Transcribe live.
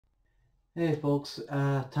Hey folks,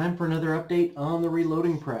 time for another update on the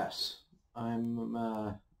reloading press.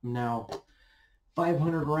 I'm now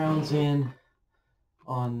 500 rounds in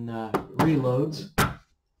on reloads,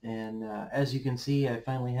 and as you can see, I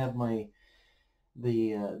finally have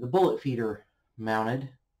the bullet feeder mounted,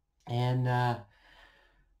 and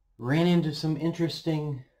ran into some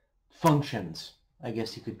interesting functions, I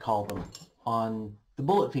guess you could call them, on the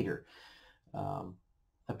bullet feeder. Um,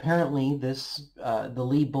 Apparently, the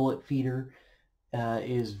Lee bullet feeder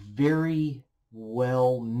is very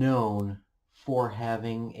well known for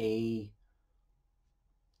having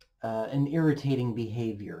an irritating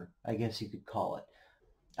behavior, I guess you could call it.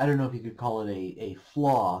 I don't know if you could call it a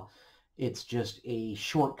flaw. It's just a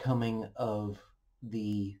shortcoming of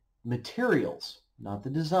the materials, not the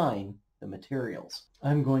design, the materials.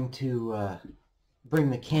 I'm going to bring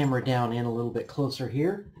the camera down in a little bit closer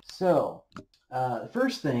here. So, the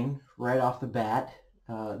first thing right off the bat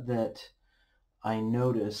that I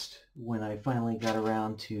noticed when I finally got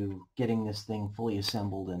around to getting this thing fully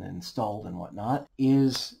assembled and installed and whatnot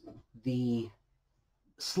is the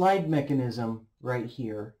slide mechanism right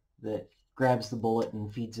here that grabs the bullet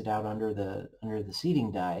and feeds it out under the seating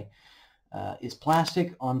die is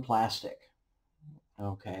plastic on plastic.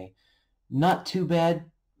 Okay, not too bad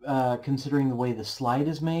considering the way the slide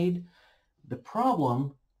is made. The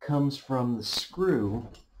problem comes from the screw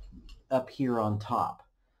up here on top.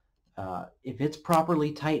 If it's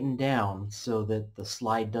properly tightened down so that the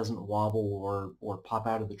slide doesn't wobble or pop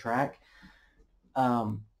out of the track,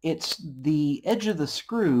 it's the edge of the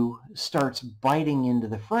screw starts biting into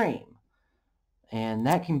the frame. And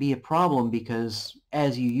that can be a problem because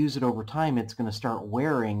as you use it over time, it's going to start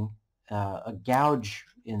wearing a gouge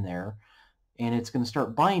in there, and it's going to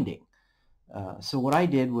start binding. So what I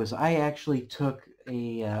did was I actually took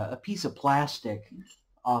a piece of plastic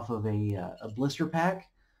off of a blister pack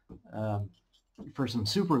for some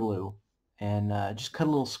super glue and just cut a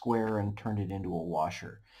little square and turned it into a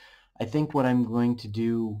washer. I think what I'm going to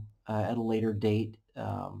do at a later date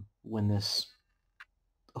when this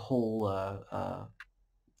whole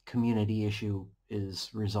community issue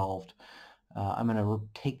is resolved, I'm going to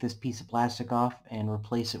take this piece of plastic off and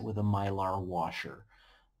replace it with a Mylar washer.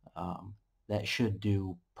 That should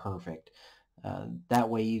do perfect. That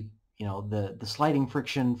way you know, the sliding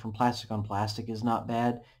friction from plastic on plastic is not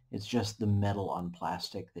bad. It's just the metal on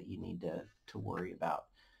plastic that you need to worry about.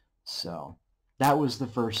 So that was the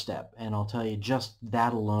first step, and I'll tell you, just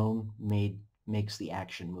that alone makes the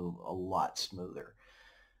action move a lot smoother.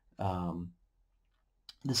 The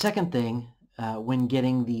second thing, when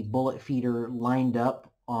getting the bullet feeder lined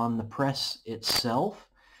up on the press itself,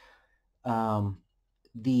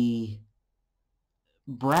 the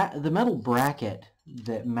metal bracket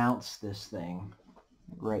that mounts this thing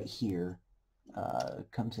right here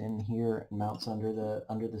comes in here and mounts under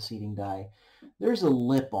the seating die. There's a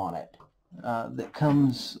lip on it that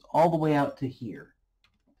comes all the way out to here.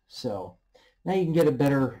 So now you can get a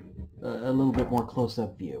little bit more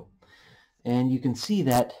close-up view, and you can see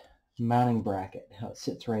that mounting bracket, how it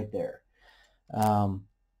sits right there.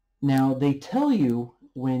 Now they tell you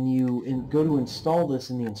when you go to install this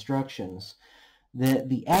in the instructions that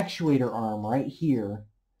the actuator arm right here,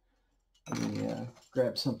 let me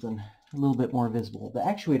grab something a little bit more visible. The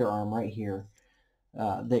actuator arm right here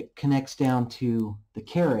that connects down to the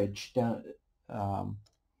carriage,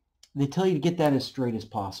 they tell you to get that as straight as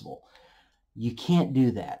possible. You can't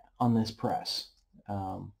do that on this press.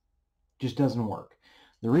 Just doesn't work.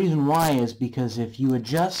 The reason why is because if you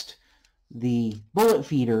adjust the bullet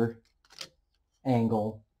feeder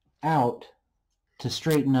angle out to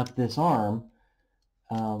straighten up this arm,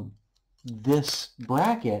 this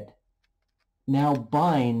bracket now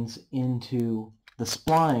binds into the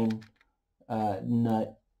spline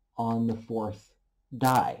nut on the fourth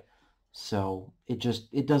die. So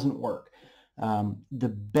it doesn't work. The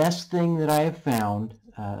best thing that I have found,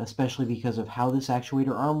 especially because of how this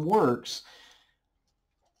actuator arm works,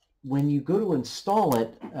 when you go to install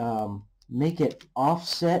it, make it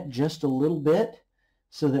offset just a little bit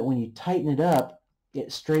so that when you tighten it up,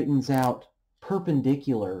 it straightens out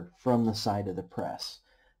perpendicular from the side of the press.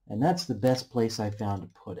 And that's the best place I found to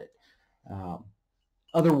put it.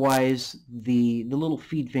 Otherwise, the little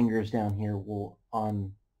feed fingers down here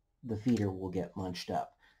on the feeder will get munched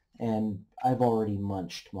up. And I've already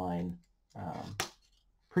munched mine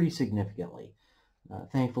pretty significantly.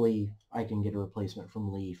 Thankfully, I can get a replacement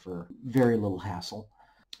from Lee for very little hassle.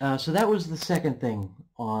 So that was the second thing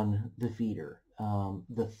on the feeder.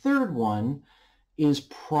 The third one is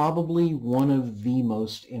probably one of the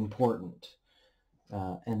most important,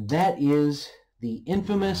 and that is the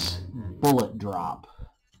infamous bullet drop.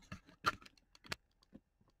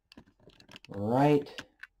 right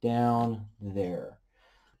down there.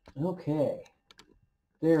 Okay,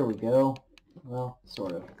 there we go. Well,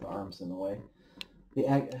 sort of. The arm's in the way.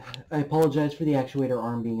 I apologize for the actuator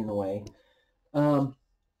arm being in the way.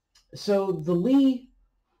 So the Lee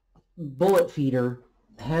bullet feeder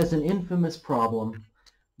has an infamous problem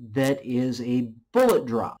that is a bullet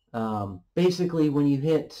drop. Basically, when you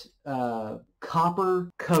hit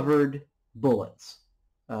copper-covered bullets,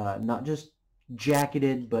 not just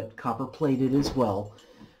jacketed, but copper-plated as well,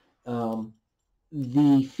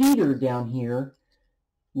 the feeder down here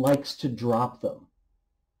likes to drop them.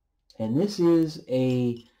 And this is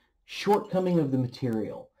a shortcoming of the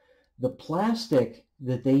material. The plastic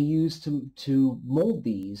that they use to mold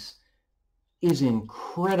these is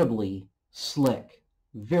incredibly slick,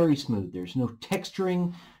 very smooth. There's no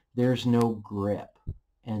texturing, there's no grip,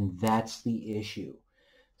 and that's the issue.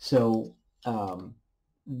 So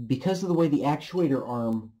because of the way the actuator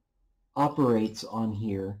arm operates on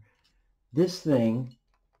here, this thing,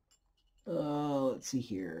 let's see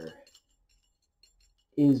here,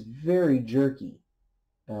 is very jerky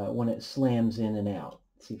when it slams in and out.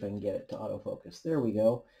 Let's see if I can get it to autofocus. There we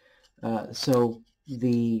go. So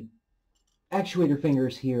the actuator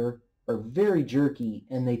fingers here are very jerky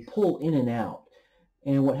and they pull in and out.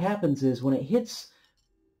 And what happens is when it hits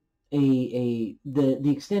the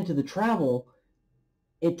extent of the travel,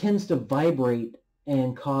 it tends to vibrate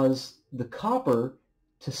and cause the copper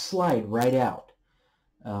to slide right out.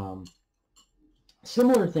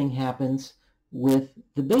 Similar thing happens with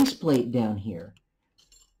the base plate down here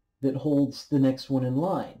that holds the next one in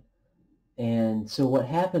line. And so what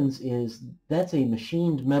happens is that's a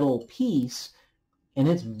machined metal piece, and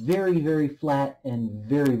it's very, very flat and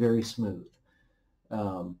very, very smooth.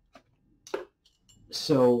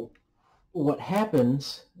 So what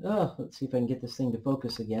happens, let's see if I can get this thing to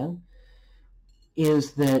focus again,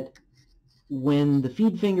 is that when the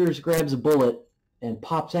feed fingers grabs a bullet and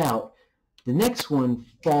pops out, the next one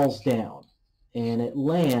falls down and it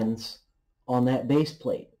lands on that base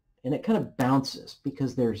plate. And it kind of bounces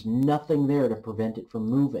because there's nothing there to prevent it from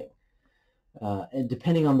moving. And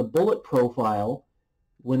depending on the bullet profile,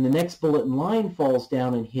 when the next bullet in line falls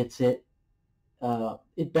down and hits it,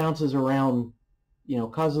 it bounces around,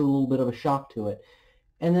 causes a little bit of a shock to it.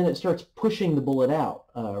 And then it starts pushing the bullet out.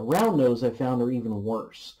 Round nose, I've found, are even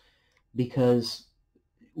worse because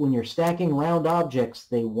when you're stacking round objects,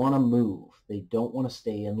 they want to move. They don't want to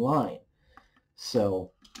stay in line.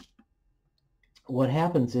 So what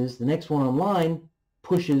happens is the next one online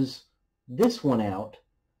pushes this one out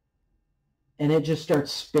and it just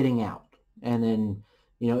starts spitting out. And then,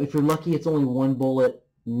 if you're lucky, it's only one bullet,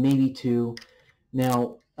 maybe two.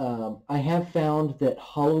 Now, I have found that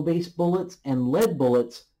hollow base bullets and lead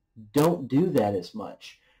bullets don't do that as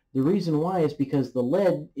much. The reason why is because the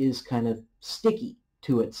lead is kind of sticky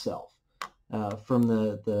to itself from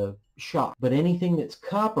the shock. But anything that's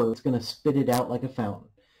copper, it's going to spit it out like a fountain.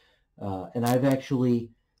 And I've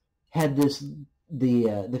actually had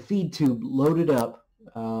the feed tube loaded up.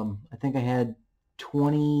 I think I had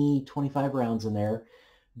 25 rounds in there.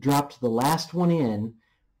 Dropped the last one in,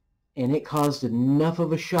 and it caused enough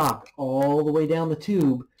of a shock all the way down the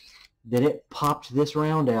tube that it popped this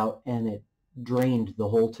round out and it drained the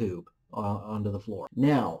whole tube onto the floor.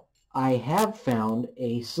 Now, I have found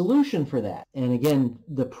a solution for that. And again,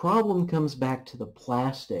 the problem comes back to the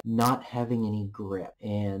plastic not having any grip.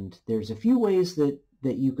 And there's a few ways that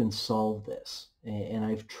you can solve this. And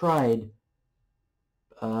I've tried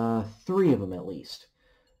 3 of them at least.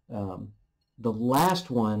 The last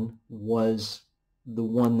one was the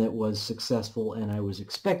one that was successful, and I was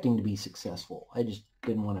expecting to be successful. I just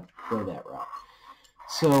didn't want to go that route.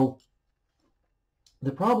 So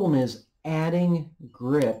the problem is adding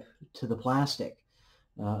grip to the plastic.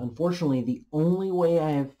 Unfortunately, the only way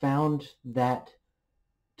I have found that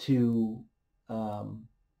to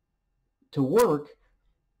work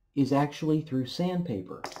is actually through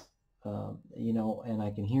sandpaper. And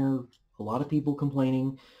I can hear a lot of people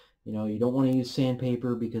complaining, you don't want to use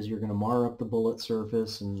sandpaper because you're going to mar up the bullet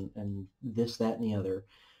surface and this, that, and the other.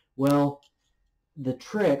 Well, the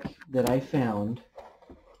trick that I found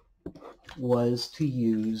was to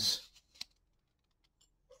use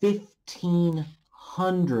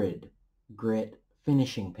 1,500 grit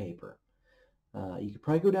finishing paper. You could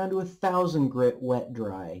probably go down to 1,000 grit wet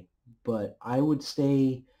dry, but I would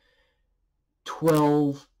stay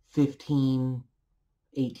 12, 15,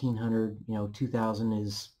 1,800, 2,000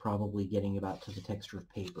 is probably getting about to the texture of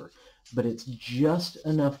paper. But it's just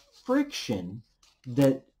enough friction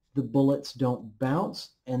that the bullets don't bounce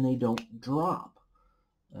and they don't drop.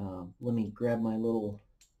 Let me grab my little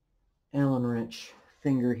Allen wrench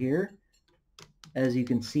finger here. as you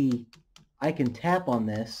can see, I can tap on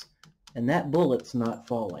this and that bullet's not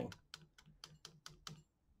falling.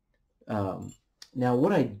 Now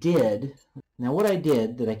what I did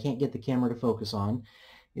that I can't get the camera to focus on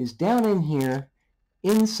is down in here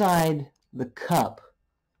inside the cup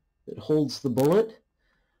that holds the bullet.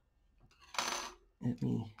 Let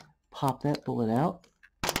me pop that bullet out.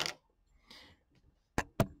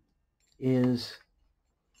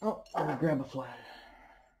 Oh, let me grab a flat.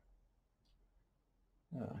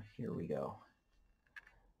 Here we go.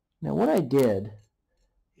 Now what I did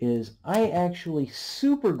is I actually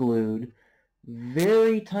super glued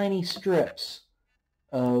very tiny strips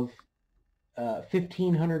of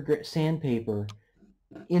 1500 grit sandpaper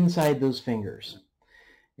inside those fingers.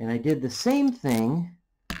 And I did the same thing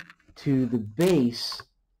to the base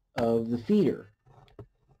of the feeder.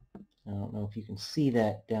 I don't know if you can see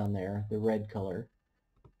that down there, the red color.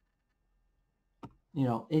 You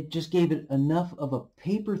know, it just gave it enough of a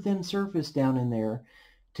paper thin surface down in there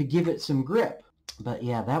to give it some grip. But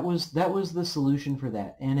yeah, that was the solution for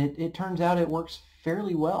that, and it turns out it works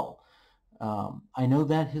fairly well. I know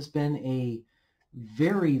that has been a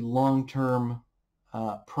very long-term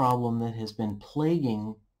problem that has been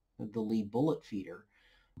plaguing the Lee bullet feeder.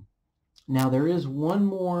 Now there is one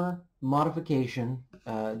more modification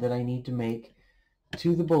that I need to make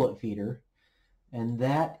to the bullet feeder, and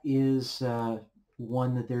that is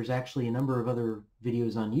one that there's actually a number of other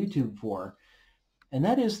videos on YouTube for, and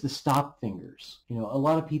that is the stop fingers. You know, a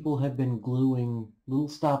lot of people have been gluing little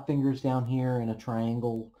stop fingers down here in a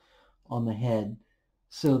triangle on the head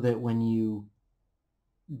so that when you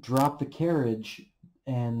drop the carriage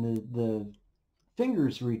and the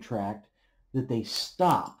fingers retract, that they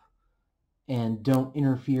stop and don't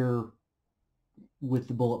interfere with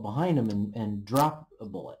the bullet behind them and drop a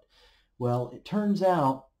bullet. Well, it turns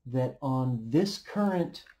out that on this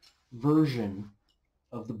current version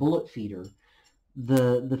of the bullet feeder,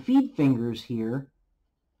 the feed fingers here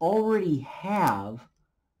already have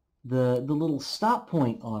the little stop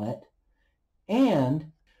point on it,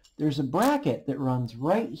 and there's a bracket that runs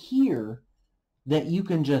right here that you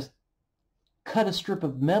can just cut a strip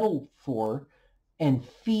of metal for and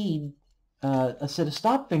feed a set of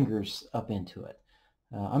stop fingers up into it.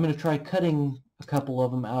 I'm going to try cutting a couple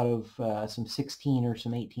of them out of some 16 or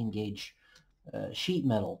some 18 gauge sheet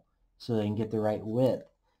metal so they can get the right width.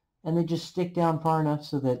 And they just stick down far enough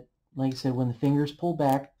so that, like I said, when the fingers pull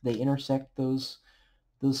back, they intersect those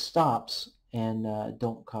stops and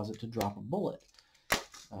don't cause it to drop a bullet.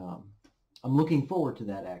 I'm looking forward to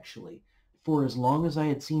that, actually. For as long as I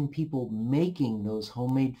had seen people making those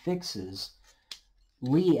homemade fixes,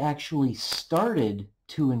 Lee actually started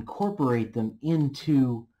to incorporate them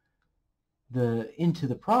into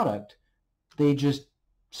the product. They just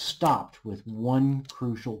stopped with one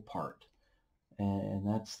crucial part, and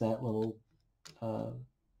that's that little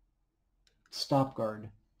stop guard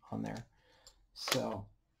on there. So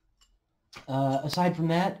aside from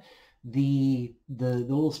that, the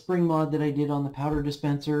little spring mod that I did on the powder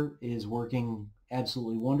dispenser is working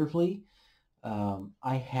absolutely wonderfully.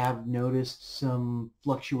 I have noticed some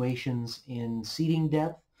fluctuations in seating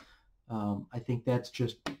depth. I think that's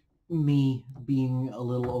just me being a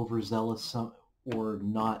little overzealous or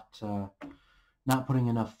not putting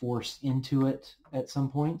enough force into it at some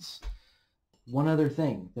points. One other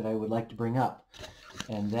thing that I would like to bring up,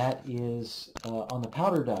 and that is on the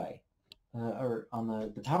powder die, or on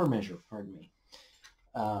the powder measure, pardon me.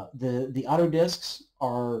 The auto discs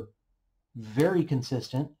are very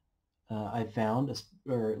consistent, I've found,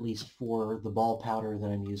 or at least for the ball powder that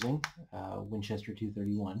I'm using, Winchester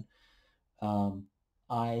 231.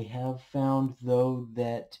 I have found, though,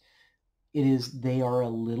 that they are a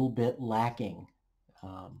little bit lacking.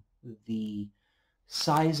 The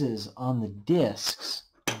sizes on the discs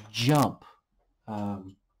jump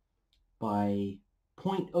by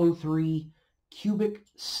 0.03 cubic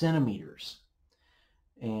centimeters.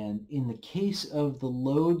 And in the case of the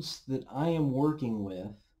loads that I am working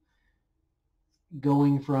with,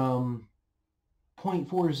 going from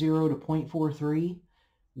 0.40 to 0.43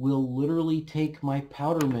 will literally take my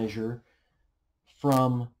powder measure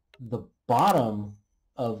from the bottom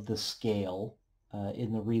of the scale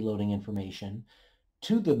in the reloading information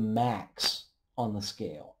to the max on the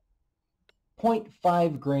scale.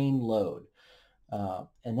 0.5 grain load.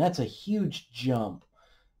 And that's a huge jump.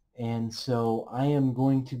 And so I am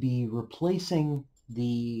going to be replacing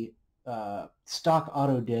the stock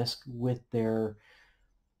auto disc with their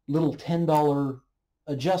little $10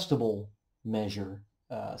 adjustable measure.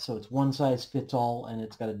 So it's one size fits all, and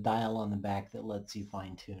it's got a dial on the back that lets you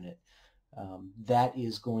fine tune it. That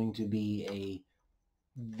is going to be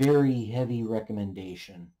very heavy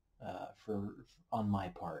recommendation on my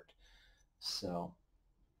part. So,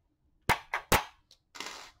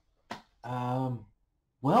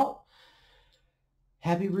 well,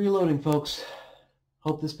 happy reloading, folks.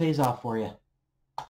 Hope this pays off for you.